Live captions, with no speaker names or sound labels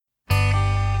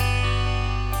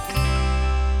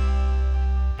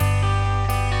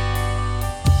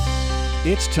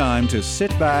It's time to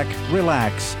sit back,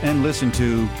 relax, and listen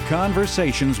to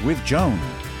Conversations with Joan.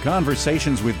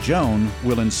 Conversations with Joan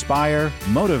will inspire,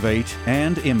 motivate,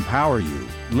 and empower you.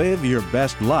 Live your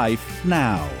best life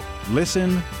now.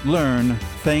 Listen, learn,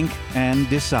 think, and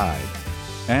decide.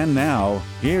 And now,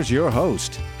 here's your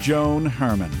host, Joan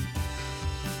Herman.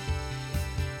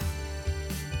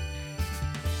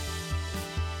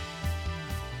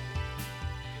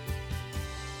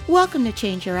 Welcome to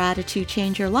Change Your Attitude,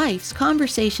 Change Your Life's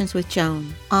Conversations with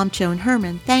Joan. I'm Joan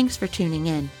Herman. Thanks for tuning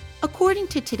in. According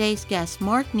to today's guest,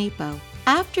 Mark Nepo,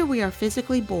 after we are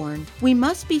physically born, we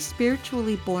must be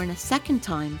spiritually born a second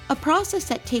time, a process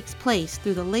that takes place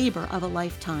through the labor of a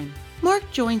lifetime. Mark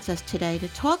joins us today to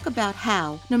talk about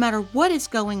how, no matter what is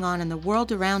going on in the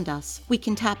world around us, we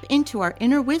can tap into our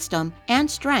inner wisdom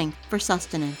and strength for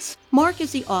sustenance. Mark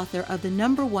is the author of the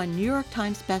 #1 New York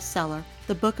Times bestseller,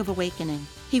 The Book of Awakening.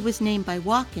 He was named by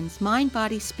Watkins Mind,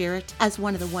 Body, Spirit as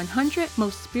one of the 100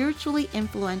 most spiritually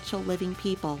influential living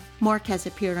people. Mark has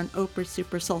appeared on Oprah's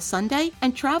Super Soul Sunday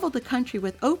and traveled the country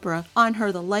with Oprah on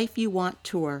her The Life You Want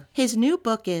tour. His new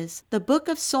book is The Book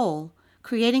of Soul,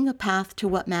 Creating a Path to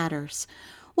What Matters.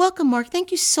 Welcome, Mark. Thank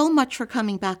you so much for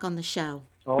coming back on the show.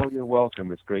 Oh, you're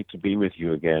welcome. It's great to be with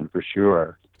you again, for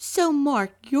sure. So,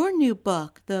 Mark, your new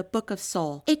book, The Book of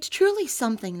Soul, it's truly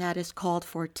something that is called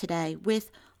for today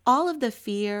with all of the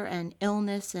fear and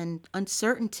illness and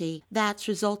uncertainty that's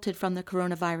resulted from the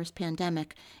coronavirus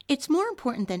pandemic. It's more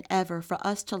important than ever for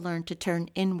us to learn to turn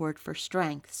inward for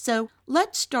strength. So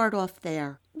let's start off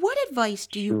there. What advice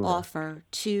do you offer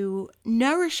to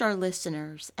nourish our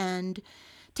listeners and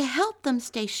to help them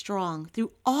stay strong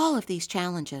through all of these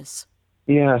challenges?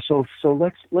 Yeah, so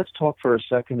let's talk for a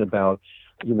second about,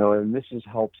 and this has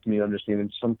helped me understand,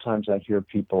 and sometimes I hear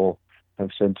people have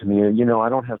said to me, I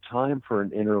don't have time for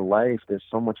an inner life. There's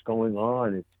so much going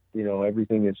on.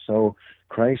 Everything is so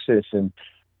crisis. And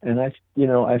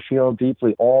I feel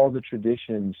deeply all the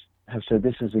traditions have said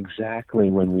this is exactly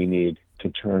when we need to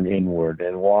turn inward.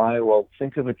 And why? Well,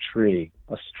 think of a tree,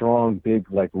 a strong,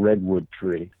 big, like redwood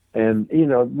tree. And,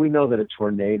 we know that a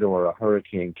tornado or a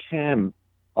hurricane can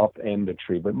upend a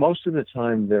tree, but most of the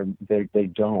time they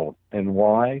don't. And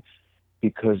why?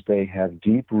 Because they have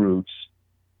deep roots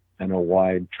and a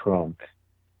wide trunk.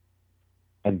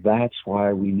 And that's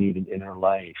why we need an inner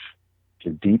life,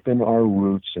 to deepen our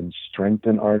roots and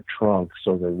strengthen our trunk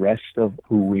so the rest of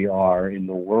who we are in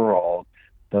the world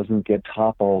doesn't get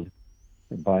toppled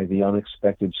by the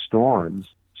unexpected storms.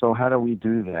 So how do we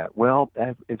do that? Well,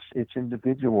 it's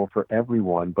individual for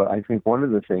everyone, but I think one of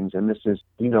the things, and this is,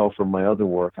 from my other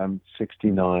work, I'm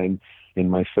 69, in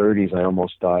my 30s I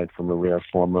almost died from a rare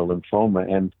form of lymphoma,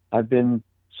 and I've been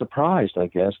surprised, I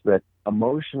guess, that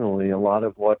emotionally a lot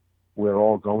of what we're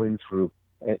all going through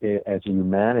as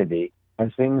humanity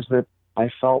are things that I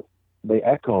felt they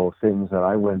echo things that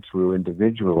I went through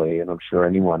individually, and I'm sure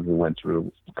anyone who went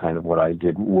through kind of what I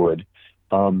did would.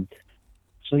 So,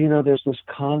 there's this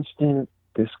constant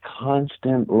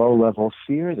low-level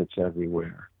fear that's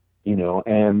everywhere,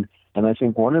 and I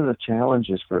think one of the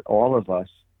challenges for all of us,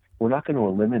 we're not going to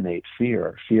eliminate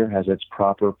fear. Fear has its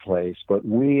proper place, but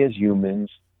we as humans,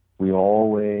 we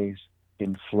always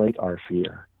inflate our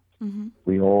fear. Mm-hmm.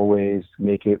 We always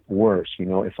make it worse.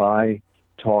 If I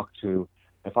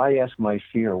ask my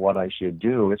fear what I should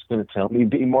do, it's going to tell me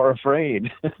be more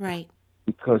afraid. Right.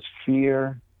 Because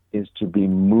fear is to be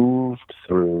moved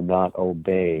through, not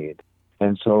obeyed.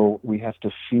 And so we have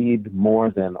to feed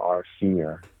more than our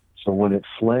fear. So when it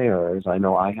flares, I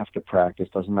know I have to practice.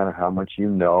 Doesn't matter how much you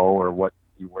know or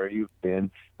where you've been.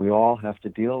 We all have to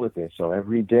deal with it. So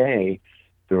every day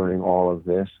during all of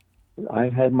this,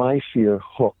 I've had my fear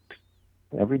hooked.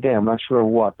 Every day, I'm not sure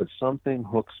what, but something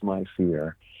hooks my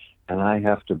fear. And I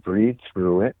have to breathe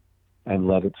through it and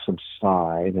let it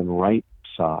subside and right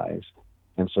size.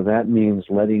 And so that means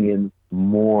letting in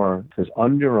more, because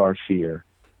under our fear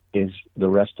is the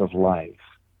rest of life.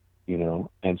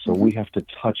 And so we have to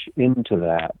touch into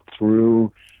that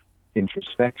through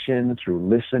introspection, through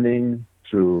listening,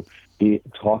 through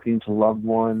talking to loved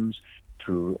ones,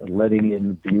 through letting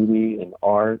in beauty and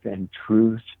art and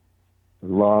truth,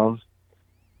 love.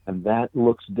 And that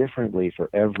looks differently for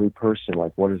every person.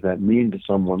 Like, what does that mean to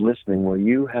someone listening? Well,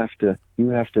 you have to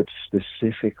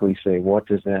specifically say, what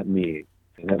does that mean?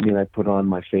 Does that mean I put on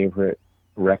my favorite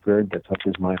record that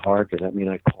touches my heart? Does that mean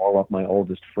I call up my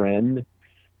oldest friend?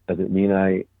 Does it mean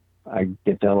I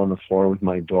get down on the floor with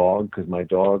my dog because my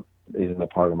dog isn't a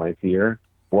part of my fear?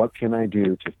 What can I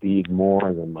do to feed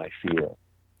more than my fear?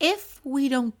 If we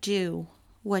don't do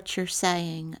what you're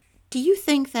saying, do you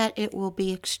think that it will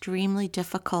be extremely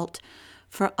difficult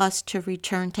for us to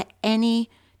return to any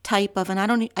type of,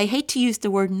 and I hate to use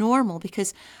the word normal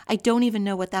because I don't even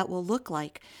know what that will look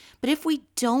like. But if we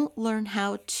don't learn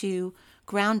how to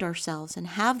ground ourselves and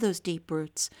have those deep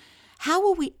roots, how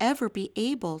will we ever be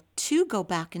able to go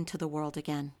back into the world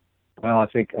again? Well, I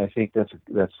think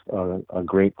that's a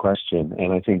great question,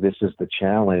 and I think this is the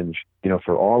challenge,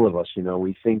 for all of us.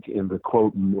 We think in the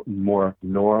quote more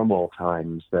normal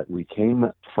times that we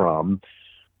came from,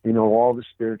 all the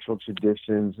spiritual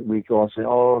traditions. We all say,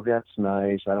 "Oh, that's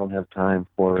nice. I don't have time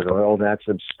for it," or "Oh, that's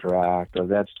abstract," or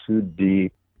 "That's too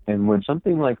deep." And when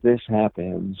something like this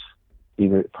happens,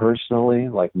 either personally,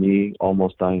 like me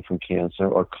almost dying from cancer,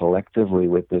 or collectively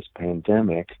with this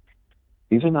pandemic,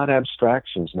 these are not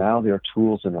abstractions. Now they're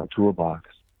tools in our toolbox.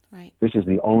 Right. This is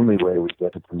the only way we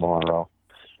get to tomorrow.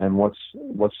 And what's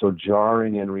so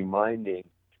jarring and reminding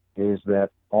is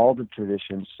that all the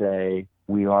traditions say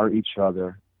we are each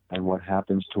other, and what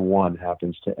happens to one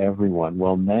happens to everyone.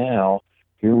 Well, now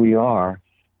here we are,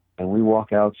 and we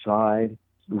walk outside.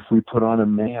 If we put on a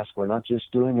mask, we're not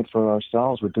just doing it for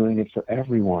ourselves, we're doing it for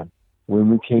everyone. When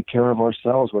we take care of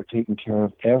ourselves, we're taking care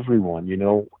of everyone.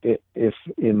 If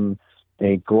in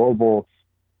a global,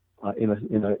 in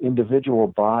an individual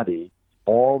body,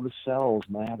 all the cells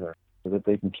matter so that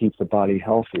they can keep the body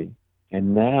healthy.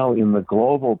 And now in the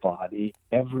global body,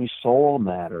 every soul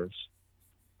matters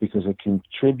because it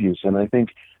contributes. And I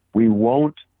think we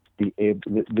won't be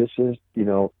able, this is, we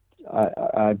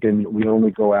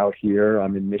only go out here.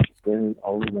 I'm in Michigan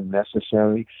only when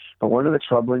necessary. But one of the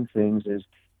troubling things is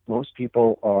most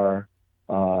people are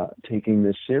taking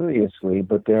this seriously,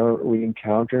 but we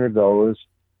encounter those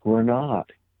who are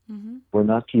not. Mm-hmm. We're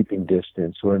not keeping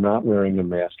distance. We're not wearing a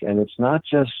mask. And it's not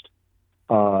just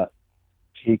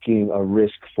taking a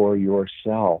risk for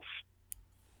yourself.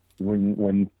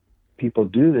 When people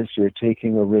do this, you're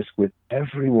taking a risk with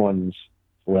everyone's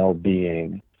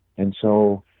well-being. And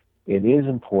so it is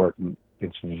important.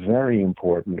 It's very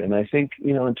important. And I think,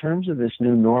 in terms of this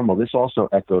new normal, this also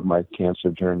echoed my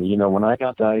cancer journey. When I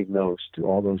got diagnosed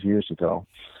all those years ago,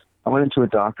 I went into a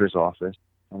doctor's office.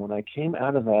 And when I came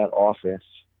out of that office,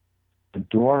 the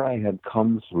door I had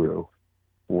come through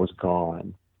was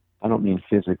gone. I don't mean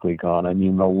physically gone. I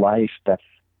mean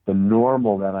the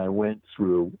normal that I went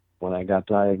through when I got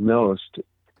diagnosed,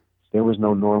 there was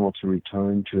no normal to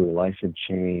return to. Life had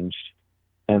changed.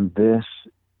 And this,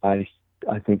 I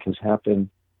think, has happened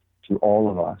to all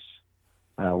of us.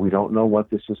 We don't know what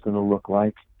this is going to look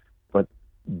like, but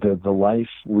the life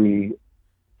we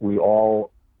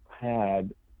all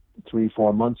had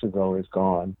 3-4 months ago is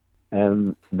gone.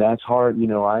 And that's hard.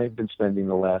 I've been spending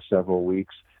the last several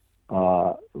weeks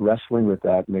wrestling with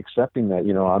that and accepting that,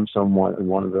 I'm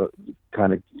one of the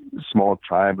kind of small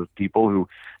tribe of people who,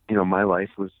 my life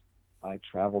was, I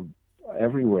traveled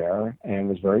everywhere and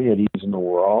was very at ease in the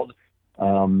world,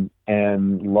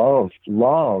 and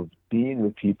loved being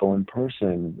with people in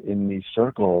person in these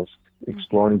circles,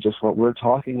 exploring just what we're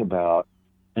talking about.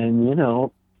 And,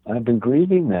 I've been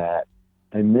grieving that.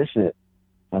 I miss it.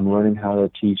 I'm learning how to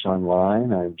teach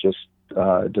online. I've just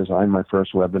designed my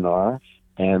first webinar,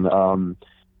 and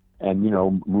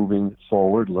moving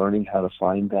forward, learning how to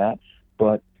find that.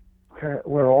 But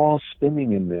we're all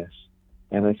spinning in this,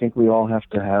 and I think we all have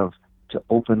to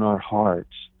open our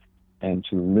hearts and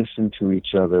to listen to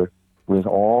each other with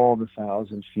all the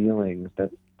thousand feelings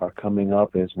that are coming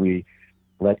up as we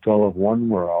let go of one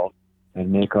world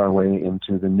and make our way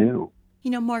into the new.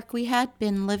 Mark, we had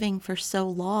been living for so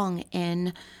long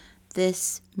in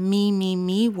this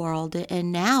me world,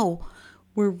 and now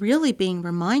we're really being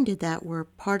reminded that we're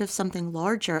part of something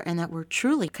larger and that we're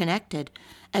truly connected.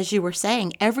 As you were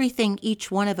saying, everything each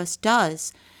one of us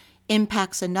does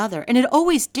impacts another, and it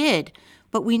always did,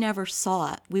 but we never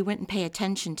saw it. We wouldn't pay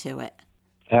attention to it.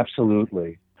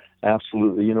 Absolutely.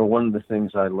 One of the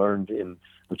things I learned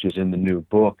which is in the new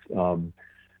book,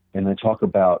 and I talk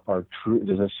about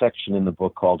there's a section in the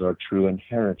book called Our True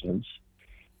Inheritance.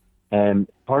 And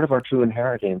part of our true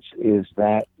inheritance is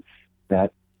that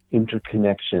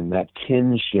interconnection, that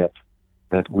kinship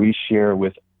that we share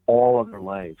with all other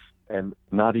life, and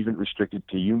not even restricted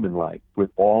to human life,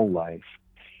 with all life.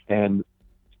 And,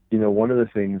 one of the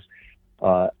things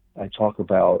I talk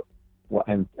about,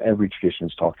 and every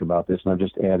tradition's talked about this, and I'm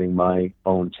just adding my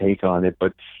own take on it,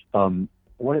 but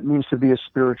what it means to be a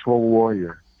spiritual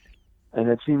warrior. And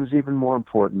it seems even more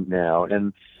important now.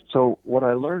 And so what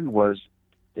I learned was,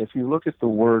 if you look at the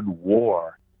word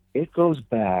war, it goes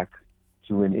back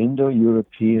to an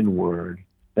Indo-European word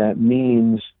that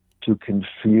means to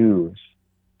confuse,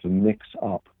 to mix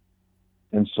up.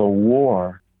 And so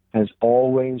war has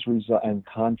always and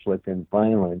conflict and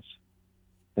violence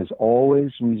has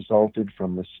always resulted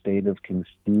from a state of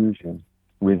confusion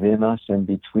within us and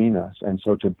between us. And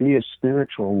so to be a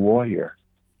spiritual warrior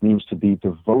means to be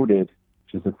devoted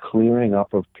to the clearing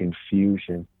up of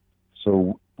confusion.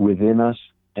 So within us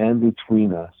and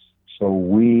between us, so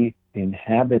we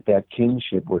inhabit that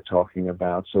kinship we're talking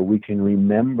about, so we can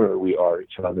remember we are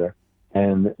each other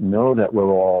and know that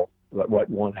we're all, what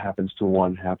one happens to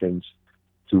one happens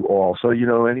to all. So,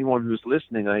 anyone who's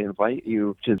listening, I invite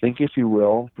you to think, if you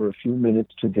will, for a few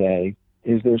minutes today,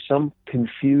 is there some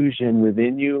confusion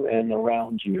within you and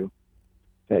around you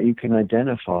that you can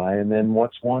identify? And then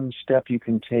what's one step you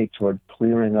can take toward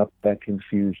clearing up that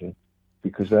confusion?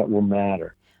 Because that will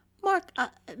matter. Mark,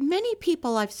 many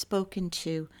people I've spoken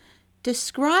to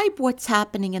describe what's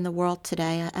happening in the world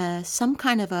today as some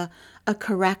kind of a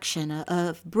correction,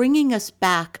 of bringing us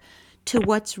back to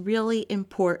what's really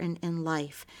important in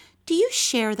life. Do you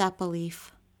share that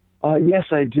belief? Yes,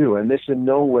 I do. And this in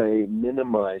no way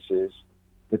minimizes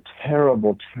the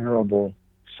terrible, terrible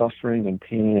suffering and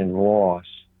pain and loss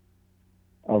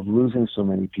of losing so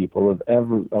many people,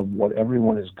 of what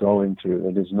everyone is going through.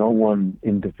 It is no one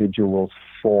individual's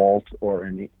fault or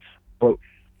any, but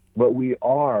we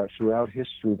are, throughout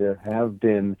history, there have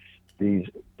been these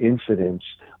incidents,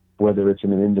 whether it's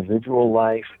in an individual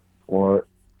life or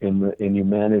in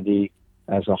humanity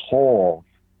as a whole,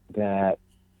 that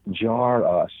jar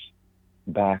us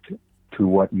back to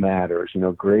what matters.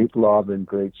 Great love and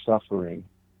great suffering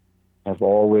have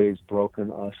always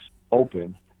broken us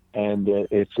open. And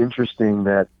it's interesting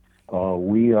that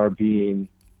we are being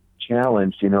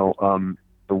challenged. The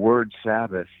word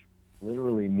Sabbath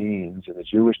literally means, in the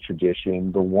Jewish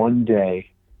tradition, the one day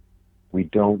we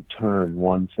don't turn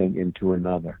one thing into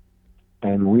another.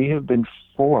 And we have been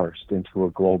forced into a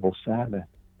global Sabbath.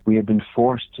 We have been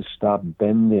forced to stop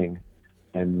bending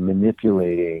and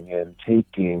manipulating and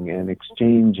taking and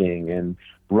exchanging and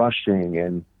rushing.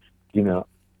 And,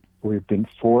 we've been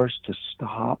forced to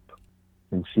stop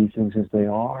and see things as they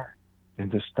are,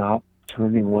 and to stop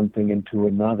turning one thing into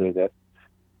another. That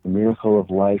the miracle of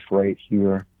life right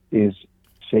here is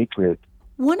sacred.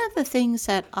 One of the things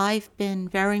that I've been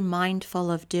very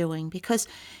mindful of doing, because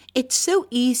it's so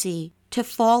easy to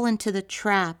fall into the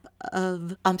trap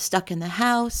of, I'm stuck in the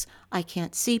house, I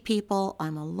can't see people,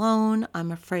 I'm alone,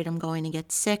 I'm afraid I'm going to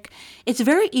get sick. It's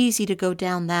very easy to go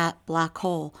down that black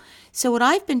hole. So what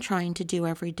I've been trying to do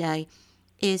every day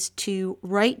is to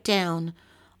write down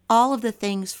all of the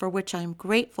things for which I'm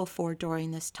grateful for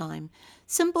during this time.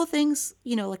 Simple things,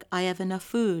 like I have enough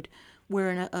food,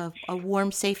 we're in a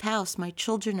warm, safe house, my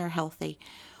children are healthy.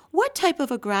 What type of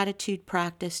a gratitude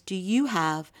practice do you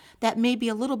have that may be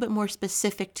a little bit more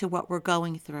specific to what we're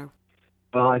going through?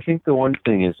 Well, I think the one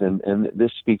thing is, and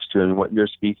this speaks to, and what you're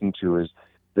speaking to is,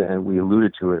 and we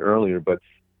alluded to it earlier, but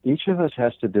each of us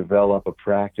has to develop a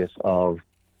practice of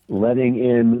letting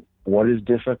in what is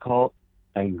difficult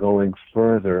and going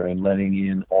further and letting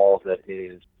in all that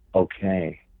is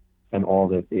okay and all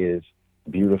that is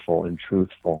beautiful and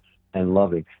truthful and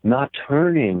loving. Not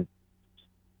turning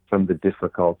from the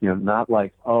difficult, not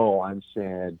like, oh, I'm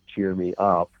sad, cheer me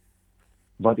up,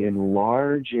 but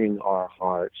enlarging our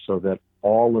hearts so that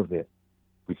all of it,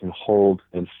 we can hold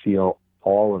and feel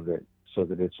all of it so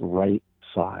that it's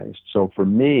right-sized. So for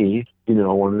me,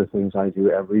 one of the things I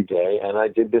do every day, and I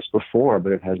did this before,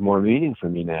 but it has more meaning for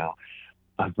me now,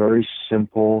 a very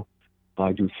simple,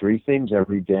 I do 3 things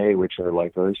every day, which are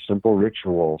like very simple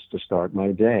rituals to start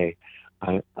my day.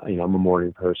 I'm a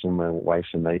morning person. My wife's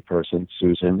a night person,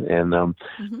 Susan. And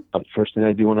the first thing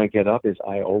I do when I get up is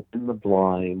I open the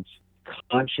blinds,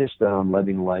 conscious that I'm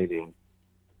letting light in.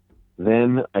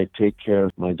 Then I take care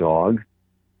of my dog,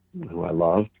 who I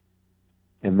love.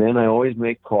 And then I always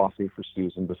make coffee for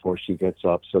Susan before she gets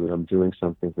up so that I'm doing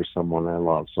something for someone I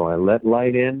love. So I let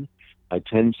light in, I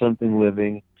tend something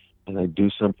living, and I do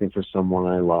something for someone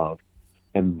I love.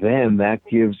 And then that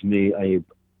gives me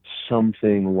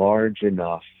something large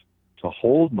enough to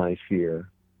hold my fear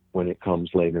when it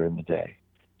comes later in the day.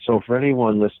 So for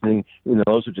anyone listening,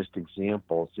 those are just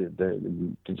examples. They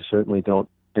certainly don't,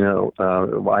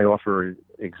 I offer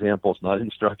examples, not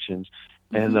instructions.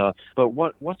 And but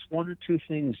what's 1 or 2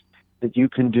 things that you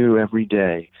can do every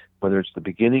day, whether it's the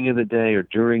beginning of the day or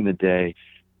during the day,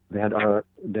 that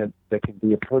can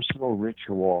be a personal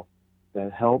ritual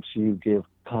that helps you give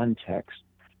context?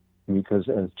 Because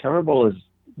as terrible as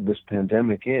this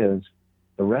pandemic is,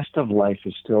 the rest of life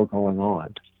is still going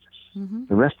on. Mm-hmm.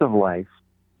 The rest of life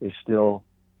is still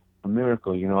a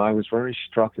miracle. I was very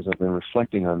struck as I've been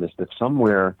reflecting on this, that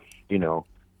somewhere,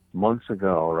 months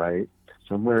ago, right,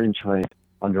 somewhere in China,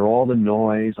 under all the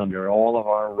noise, under all of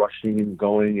our rushing and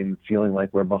going and feeling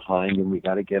like we're behind and we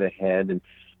got to get ahead, and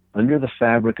under the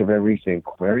fabric of everything,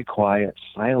 very quiet,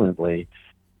 silently,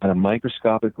 at a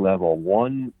microscopic level,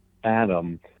 one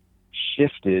atom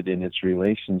shifted in its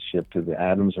relationship to the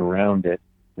atoms around it,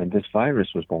 and this virus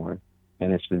was born,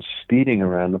 and it's been speeding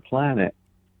around the planet.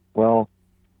 Well,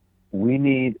 we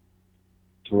need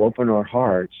to open our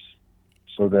hearts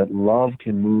so that love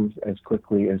can move as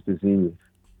quickly as disease,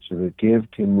 so that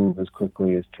give can move as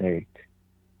quickly as take,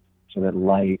 so that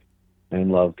light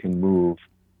and love can move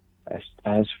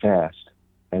as fast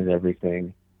as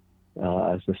everything,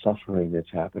 as the suffering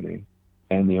that's happening.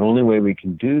 And the only way we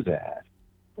can do that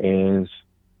is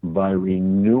by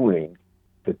renewing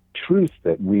the truth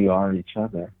that we are each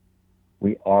other.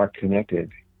 We are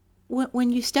connected. When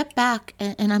you step back,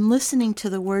 and I'm listening to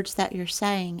the words that you're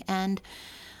saying, and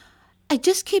I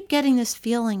just keep getting this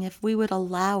feeling, if we would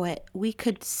allow it, we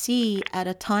could see at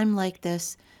a time like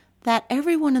this that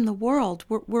everyone in the world,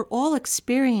 we're all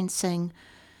experiencing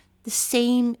the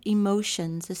same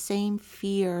emotions, the same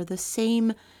fear, the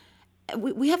same,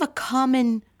 we have a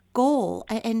common goal.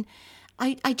 And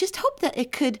I just hope that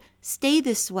it could stay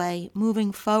this way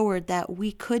moving forward, that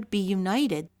we could be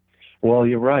united. Well,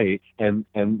 you're right. And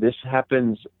this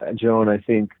happens, Joan, I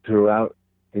think throughout,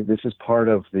 this is part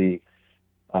of the,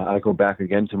 I go back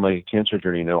again to my cancer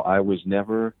journey. You know, I was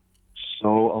never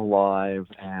so alive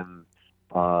and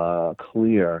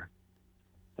clear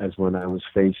as when I was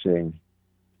facing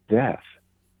death.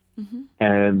 Mm-hmm.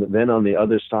 And then on the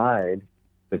other side,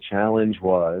 the challenge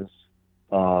was,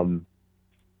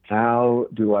 how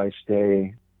do I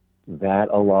stay that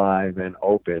alive and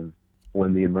open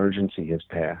when the emergency has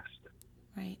passed?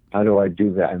 Right. How do I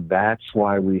do that? And that's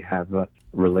why we have a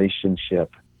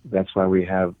relationship. That's why we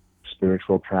have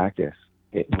spiritual practice.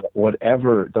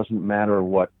 Whatever, it doesn't matter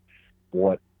what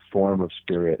form of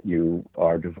spirit you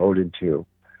are devoted to,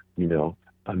 you know.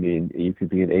 I mean, you could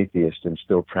be an atheist and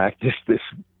still practice this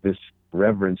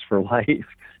reverence for life,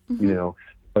 mm-hmm. you know.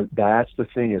 But that's the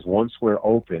thing, is once we're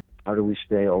open, how do we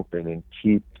stay open and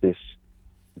keep this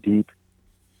deep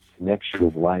connection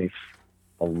of life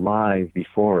alive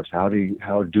before us? How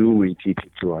do we teach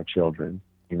it to our children,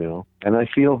 you know? And I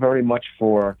feel very much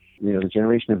for, you know, the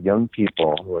generation of young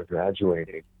people who are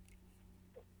graduating.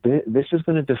 This is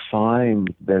going to define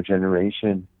their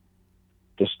generation,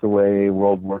 just the way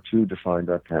World War II defined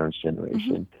our parents'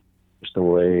 generation, mm-hmm. just the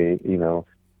way, you know,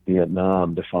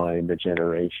 Vietnam defined the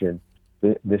generation.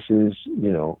 This is,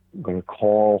 you know, going to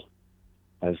call,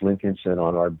 as Lincoln said,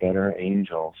 on our better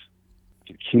angels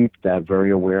to keep that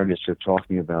very awareness you're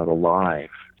talking about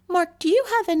alive. Mark, do you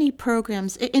have any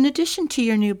programs, in addition to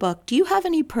your new book, do you have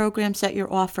any programs that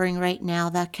you're offering right now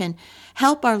that can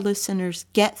help our listeners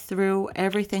get through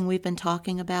everything we've been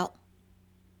talking about?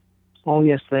 Oh,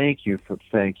 yes, thank you.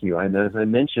 And as I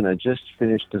mentioned, I just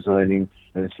finished designing,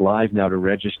 and it's live now to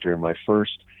register, my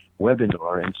first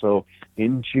webinar. And so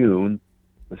in June,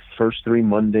 the first 3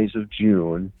 Mondays of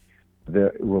June,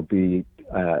 there will be,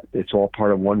 it's all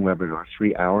part of one webinar,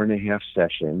 3 hour-and-a-half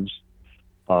sessions,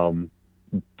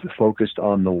 focused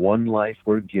on the one life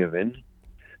we're given,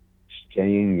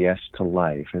 saying yes to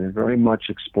life, and very much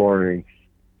exploring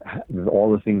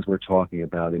all the things we're talking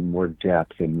about in more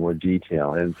depth and more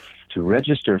detail. And to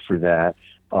register for that,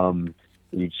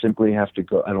 you simply have to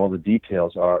go, and all the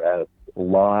details are at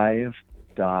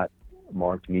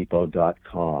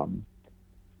live.marknepo.com.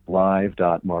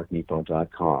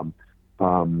 live.marknepo.com.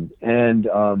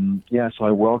 So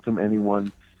I welcome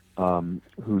anyone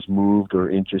who's moved or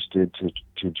interested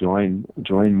to join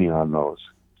me on those.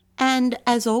 And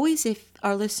as always, if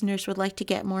our listeners would like to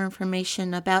get more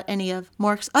information about any of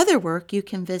Mark's other work, you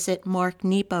can visit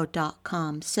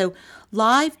marknepo.com. So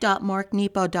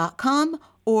live.marknepo.com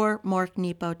or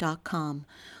marknepo.com.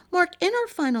 Mark, in our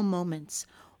final moments,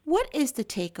 what is the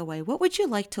takeaway? What would you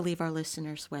like to leave our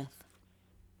listeners with?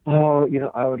 Oh, you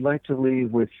know, I would like to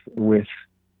leave with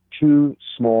 2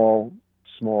 small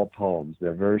poems.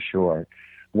 They're very short.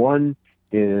 One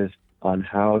is on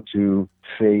how to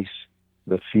face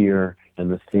the fear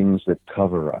and the things that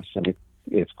cover us. And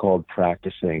it's called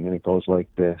Practicing, and it goes like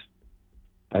this.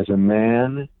 As a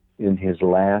man in his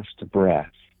last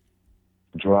breath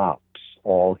drops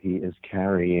all he is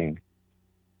carrying,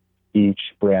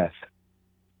 each breath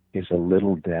is a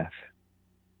little death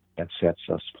that sets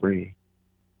us free.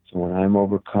 So when I'm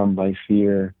overcome by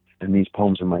fear, and these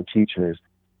poems are my teachers,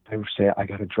 I would say, I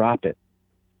got to drop it.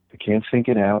 I can't think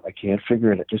it out. I can't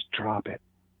figure it out. Just drop it,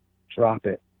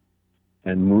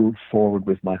 and move forward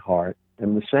with my heart.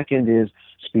 And the second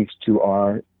speaks to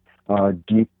our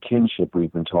deep kinship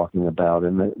we've been talking about,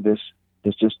 and this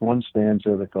There's just one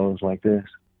stanza that goes like this.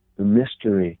 The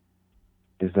mystery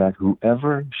is that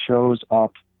whoever shows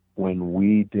up when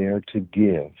we dare to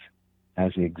give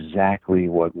has exactly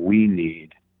what we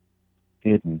need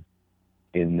hidden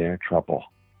in their trouble.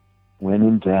 When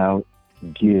in doubt,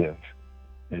 give,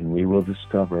 and we will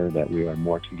discover that we are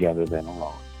more together than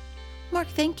alone. Mark,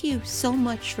 thank you so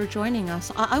much for joining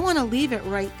us. I want to leave it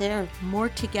right there, more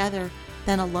together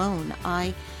than alone.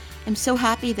 I am so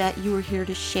happy that you were here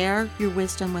to share your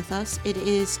wisdom with us. It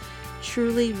is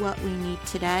truly what we need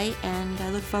today, and I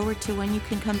look forward to when you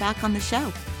can come back on the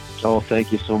show. Oh,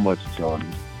 thank you so much, Joan.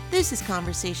 This is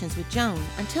Conversations with Joan.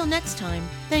 Until next time,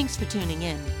 thanks for tuning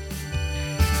in.